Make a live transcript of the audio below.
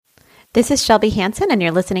This is Shelby Hansen, and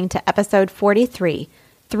you're listening to episode 43,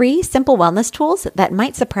 3 simple wellness tools that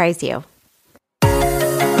might surprise you.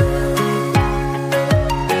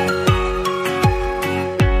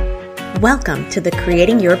 Welcome to the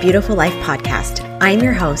Creating Your Beautiful Life podcast. I'm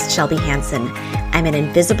your host, Shelby Hansen. I'm an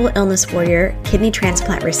invisible illness warrior, kidney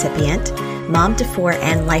transplant recipient, mom to 4,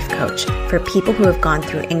 and life coach for people who have gone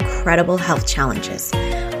through incredible health challenges.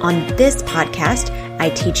 On this podcast, I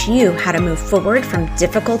teach you how to move forward from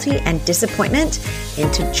difficulty and disappointment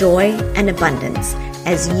into joy and abundance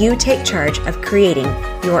as you take charge of creating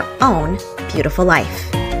your own beautiful life.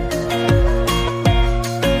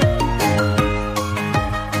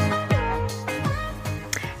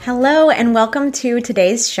 Hello and welcome to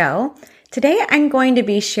today's show. Today I'm going to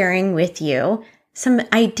be sharing with you some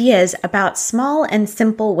ideas about small and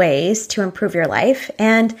simple ways to improve your life.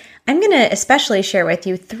 And I'm going to especially share with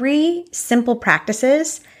you 3 simple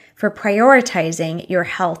practices for prioritizing your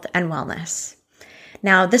health and wellness.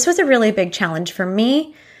 Now, this was a really big challenge for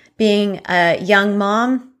me, being a young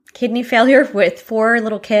mom, kidney failure with 4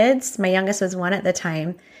 little kids. My youngest was 1 at the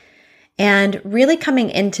time. And really coming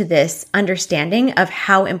into this understanding of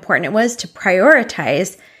how important it was to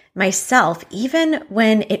prioritize myself, even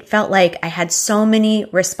when it felt like I had so many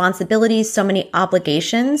responsibilities, so many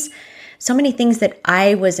obligations, so many things that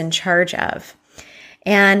I was in charge of.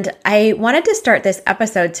 And I wanted to start this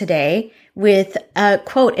episode today with a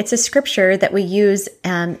quote. It's a scripture that we use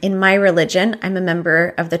in my religion. I'm a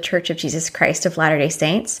member of the Church of Jesus Christ of Latter-day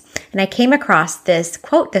Saints. And I came across this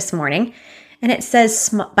quote this morning, and it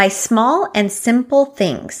says, "By small and simple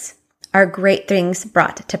things are great things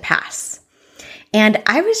brought to pass." And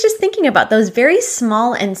I was just thinking about those very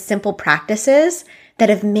small and simple practices that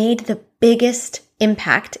have made the biggest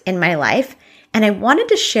impact in my life. And I wanted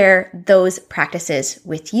to share those practices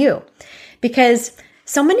with you because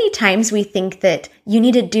so many times we think that you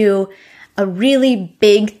need to do a really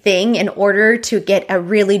big thing in order to get a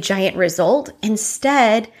really giant result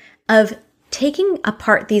instead of taking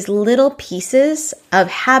apart these little pieces of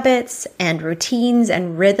habits and routines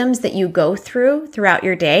and rhythms that you go throughout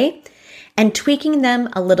your day and tweaking them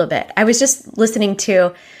a little bit. I was just listening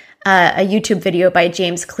to a YouTube video by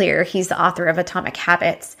James Clear. He's the author of Atomic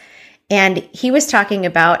Habits. And he was talking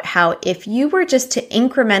about how if you were just to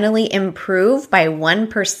incrementally improve by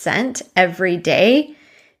 1% every day,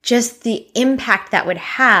 just the impact that would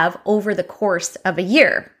have over the course of a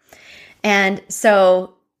year. And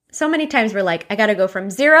so many times we're like, I got to go from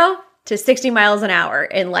 0 to 60 miles an hour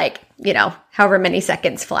in however many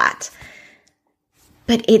seconds flat.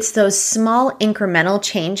 But it's those small incremental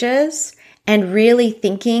changes and really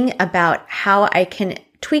thinking about how I can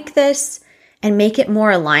tweak this and make it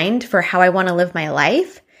more aligned for how I want to live my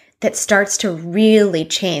life that starts to really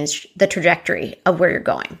change the trajectory of where you're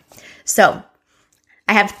going. So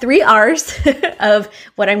I have 3 R's of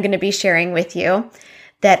what I'm going to be sharing with you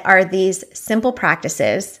that are these simple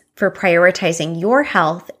practices for prioritizing your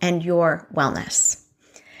health and your wellness.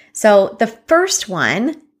 So the first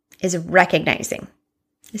one is recognizing.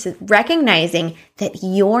 This is recognizing that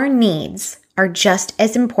your needs are just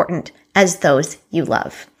as important as those you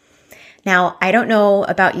love. Now, I don't know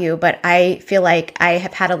about you, but I feel like I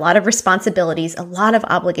have had a lot of responsibilities, a lot of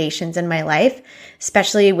obligations in my life,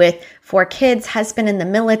 especially with 4 kids, husband in the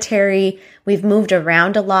military. We've moved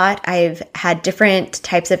around a lot. I've had different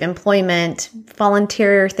types of employment,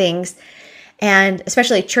 volunteer things, and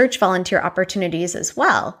especially church volunteer opportunities as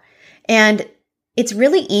well. And it's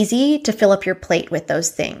really easy to fill up your plate with those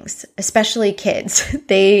things, especially kids.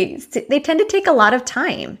 They tend to take a lot of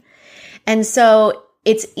time. And so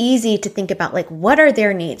it's easy to think about what are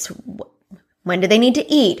their needs? When do they need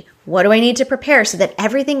to eat? What do I need to prepare so that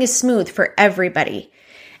everything is smooth for everybody?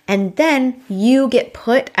 And then you get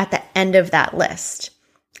put at the end of that list.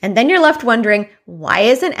 And then you're left wondering, why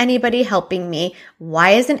isn't anybody helping me?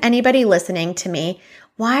 Why isn't anybody listening to me?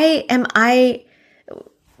 Why am I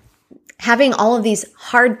having all of these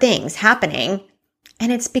hard things happening?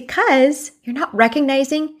 And it's because you're not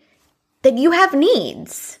recognizing that you have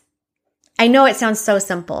needs. I know it sounds so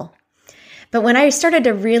simple, but when I started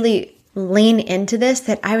to really lean into this,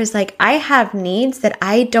 that I was like, I have needs that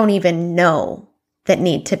I don't even know that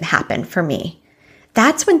need to happen for me.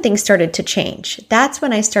 That's when things started to change. That's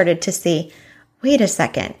when I started to see, wait a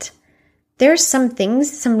second, there's some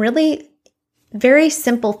things, some really very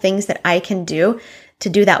simple things that I can do to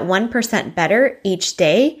do that 1% better each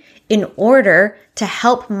day in order to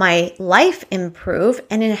help my life improve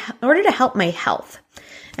and in order to help my health.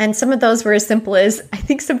 And some of those were as simple as, I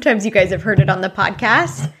think sometimes you guys have heard it on the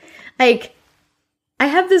podcast. I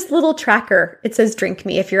have this little tracker. It says Drink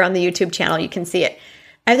Me. If you're on the YouTube channel, you can see it.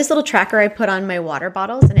 I have this little tracker I put on my water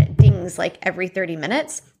bottles and it dings pings like every 30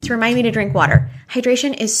 minutes to remind me to drink water.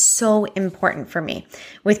 Hydration is so important for me.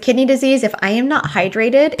 With kidney disease, if I am not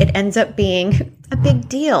hydrated, it ends up being a big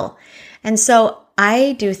deal. And so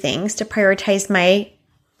I do things to prioritize my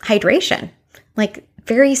hydration, like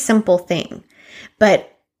very simple thing. But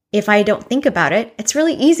if I don't think about it, it's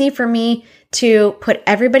really easy for me to put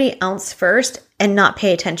everybody else first and not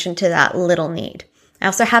pay attention to that little need. I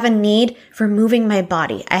also have a need for moving my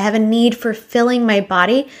body. I have a need for filling my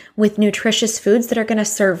body with nutritious foods that are going to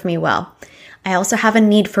serve me well. I also have a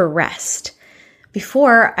need for rest.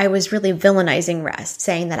 Before, I was really villainizing rest,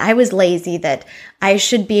 saying that I was lazy, that I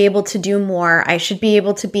should be able to do more, I should be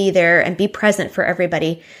able to be there and be present for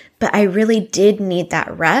everybody. But I really did need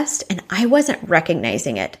that rest, and I wasn't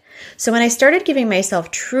recognizing it. So when I started giving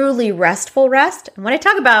myself truly restful rest, and what I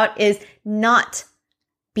talk about is not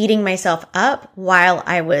beating myself up while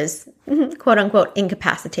I was quote unquote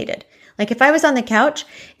incapacitated. Like if I was on the couch,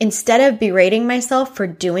 instead of berating myself for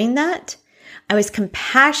doing that, I was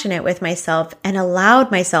compassionate with myself and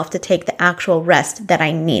allowed myself to take the actual rest that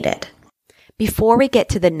I needed. Before we get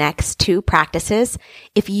to the next two practices,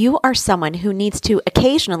 if you are someone who needs to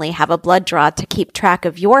occasionally have a blood draw to keep track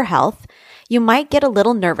of your health, you might get a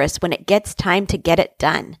little nervous when it gets time to get it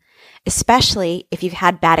done, especially if you've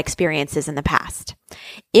had bad experiences in the past.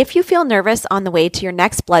 If you feel nervous on the way to your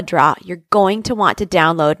next blood draw, you're going to want to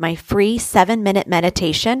download my free 7-minute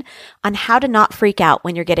meditation on how to not freak out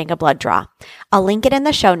when you're getting a blood draw. I'll link it in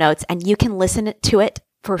the show notes and you can listen to it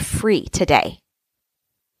for free today.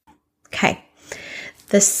 Okay.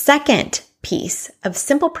 The second piece of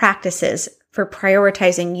simple practices for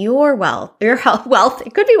prioritizing your wealth,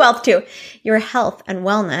 it could be wealth too, your health and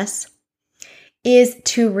wellness is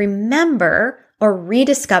to remember or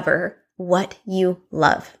rediscover what you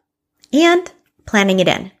love and planning it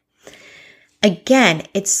in. Again,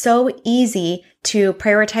 it's so easy to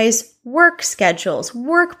prioritize work schedules,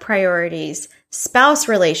 work priorities, spouse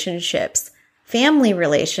relationships, family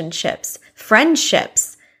relationships,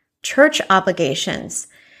 friendships, church obligations.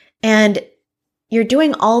 And you're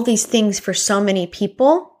doing all these things for so many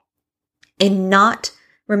people and not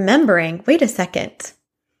remembering, wait a second,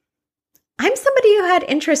 I'm somebody who had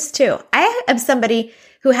interests too. I am somebody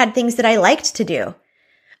who had things that I liked to do.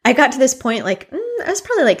 I got to this point it was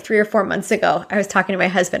probably like 3 or 4 months ago. I was talking to my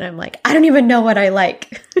husband. I'm like, I don't even know what I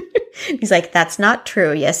like. He's like, that's not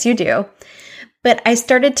true. Yes, you do. But I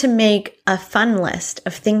started to make a fun list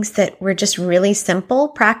of things that were just really simple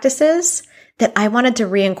practices that I wanted to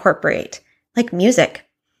reincorporate, like music.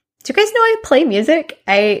 Do you guys know I play music?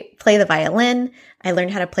 I play the violin. I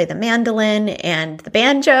learned how to play the mandolin and the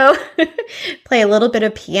banjo, play a little bit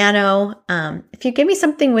of piano. If you give me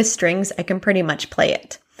something with strings, I can pretty much play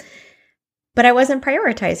it. But I wasn't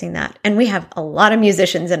prioritizing that. And we have a lot of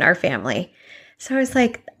musicians in our family. So I was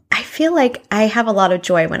like, I feel like I have a lot of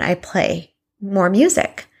joy when I play more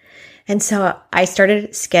music. And so I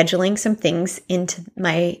started scheduling some things into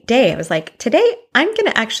my day. I was like, today I'm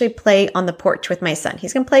going to actually play on the porch with my son.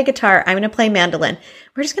 He's going to play guitar. I'm going to play mandolin.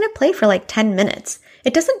 We're just going to play for like 10 minutes.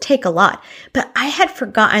 It doesn't take a lot, but I had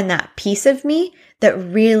forgotten that piece of me that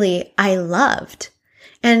really I loved.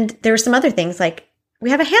 And there were some other things like we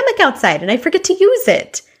have a hammock outside and I forget to use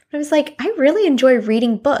it. But I was like, I really enjoy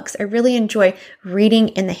reading books. I really enjoy reading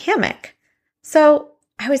in the hammock. So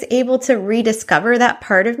I was able to rediscover that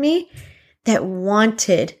part of me that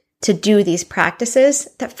wanted to do these practices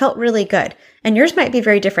that felt really good. And yours might be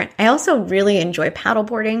very different. I also really enjoy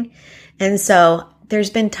paddleboarding. And so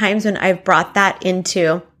there's been times when I've brought that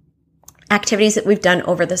into activities that we've done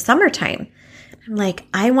over the summertime. I'm like,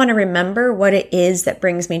 I want to remember what it is that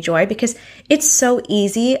brings me joy because it's so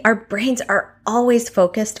easy. Our brains are always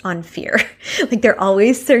focused on fear. Like they're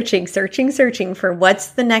always searching for what's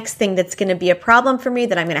the next thing that's going to be a problem for me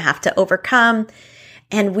that I'm going to have to overcome.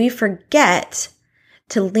 And we forget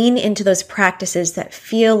to lean into those practices that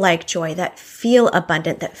feel like joy, that feel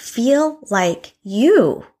abundant, that feel like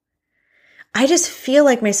you. I just feel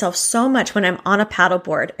like myself so much when I'm on a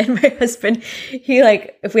paddleboard. And my husband,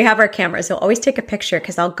 if we have our cameras, he'll always take a picture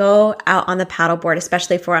because I'll go out on the paddleboard,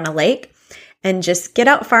 especially if we're on a lake, and just get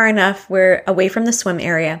out far enough where away from the swim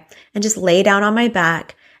area and just lay down on my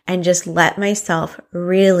back and just let myself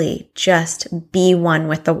really just be one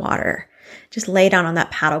with the water. Just lay down on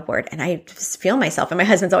that paddleboard and I just feel myself. And my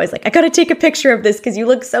husband's always like, I got to take a picture of this because you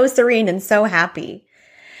look so serene and so happy.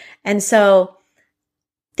 And so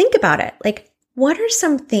think about it. Like, what are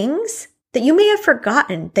some things that you may have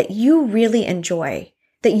forgotten that you really enjoy,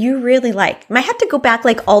 that you really like? I might have to go back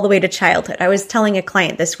all the way to childhood. I was telling a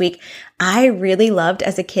client this week, I really loved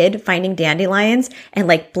as a kid finding dandelions and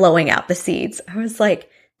blowing out the seeds. I was like,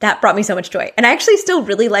 that brought me so much joy. And I actually still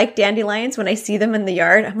really like dandelions when I see them in the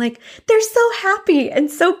yard. I'm like, they're so happy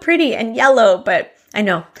and so pretty and yellow, but I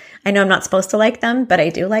know I'm not supposed to like them, but I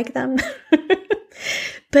do like them.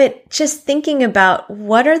 But just thinking about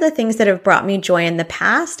what are the things that have brought me joy in the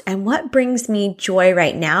past and what brings me joy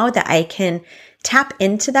right now that I can tap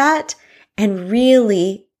into that. And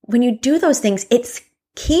really, when you do those things, it's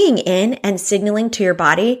keying in and signaling to your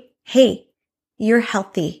body, hey, you're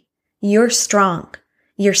healthy, you're strong,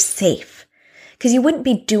 you're safe. Because you wouldn't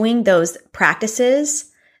be doing those practices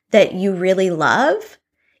that you really love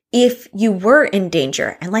if you were in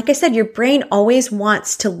danger. And like I said, your brain always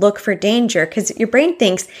wants to look for danger because your brain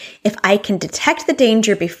thinks if I can detect the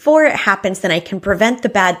danger before it happens, then I can prevent the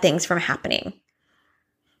bad things from happening.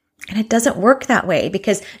 And it doesn't work that way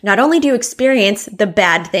because not only do you experience the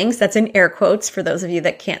bad things, that's in air quotes for those of you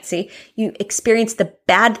that can't see, you experience the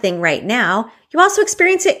bad thing right now, you also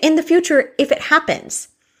experience it in the future if it happens.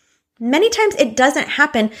 Many times it doesn't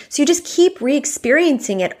happen, so you just keep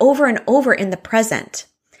re-experiencing it over and over in the present.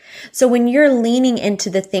 So when you're leaning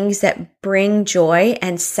into the things that bring joy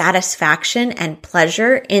and satisfaction and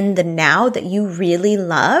pleasure in the now that you really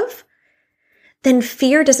love, then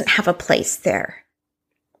fear doesn't have a place there.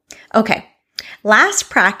 Okay, last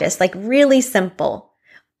practice, like really simple,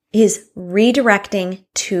 is redirecting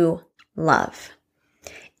to love.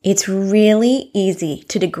 It's really easy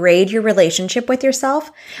to degrade your relationship with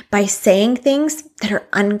yourself by saying things that are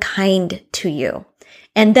unkind to you.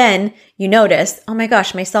 And then you notice, oh my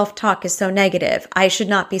gosh, my self-talk is so negative. I should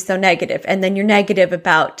not be so negative. And then you're negative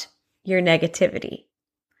about your negativity.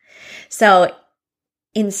 So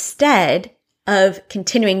instead of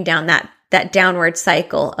continuing down that downward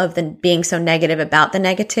cycle of being so negative about the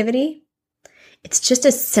negativity, it's just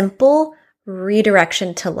a simple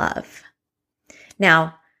redirection to love.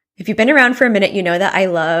 Now, if you've been around for a minute, you know that I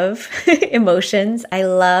love emotions. I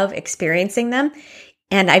love experiencing them.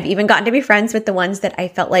 And I've even gotten to be friends with the ones that I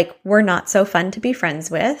felt like were not so fun to be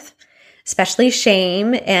friends with, especially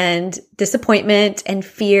shame and disappointment and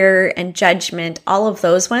fear and judgment, all of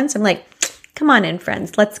those ones. I'm like, come on in,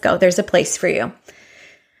 friends, let's go. There's a place for you.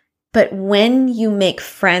 But when you make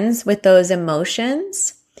friends with those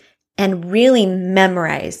emotions and really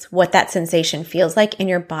memorize what that sensation feels like in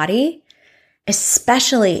your body,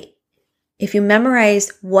 especially if you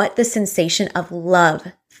memorize what the sensation of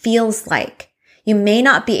love feels like, you may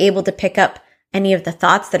not be able to pick up any of the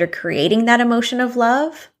thoughts that are creating that emotion of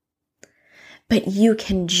love, but you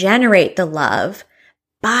can generate the love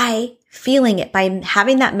by feeling it, by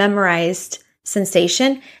having that memorized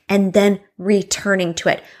sensation and then returning to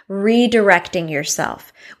it, redirecting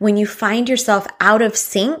yourself. When you find yourself out of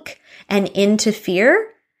sync and into fear,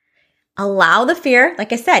 allow the fear.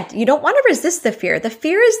 Like I said, you don't want to resist the fear. The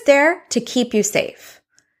fear is there to keep you safe.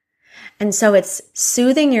 And so it's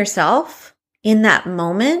soothing yourself in that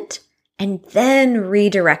moment and then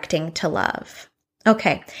redirecting to love.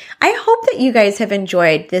 Okay, I hope that you guys have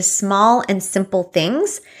enjoyed these small and simple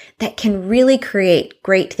things that can really create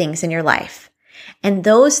great things in your life. And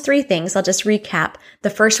those 3 things, I'll just recap.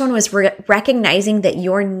 The first one was recognizing that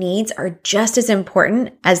your needs are just as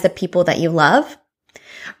important as the people that you love.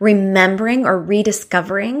 Remembering or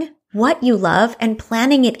rediscovering what you love and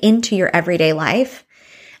planning it into your everyday life.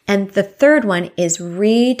 And the third one is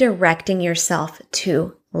redirecting yourself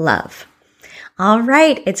to love. All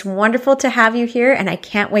right. It's wonderful to have you here, and I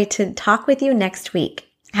can't wait to talk with you next week.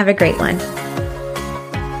 Have a great one.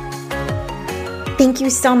 Thank you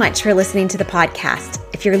so much for listening to the podcast.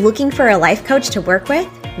 If you're looking for a life coach to work with,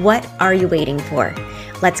 what are you waiting for?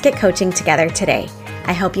 Let's get coaching together today.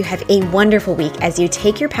 I hope you have a wonderful week as you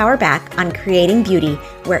take your power back on creating beauty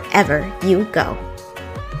wherever you go.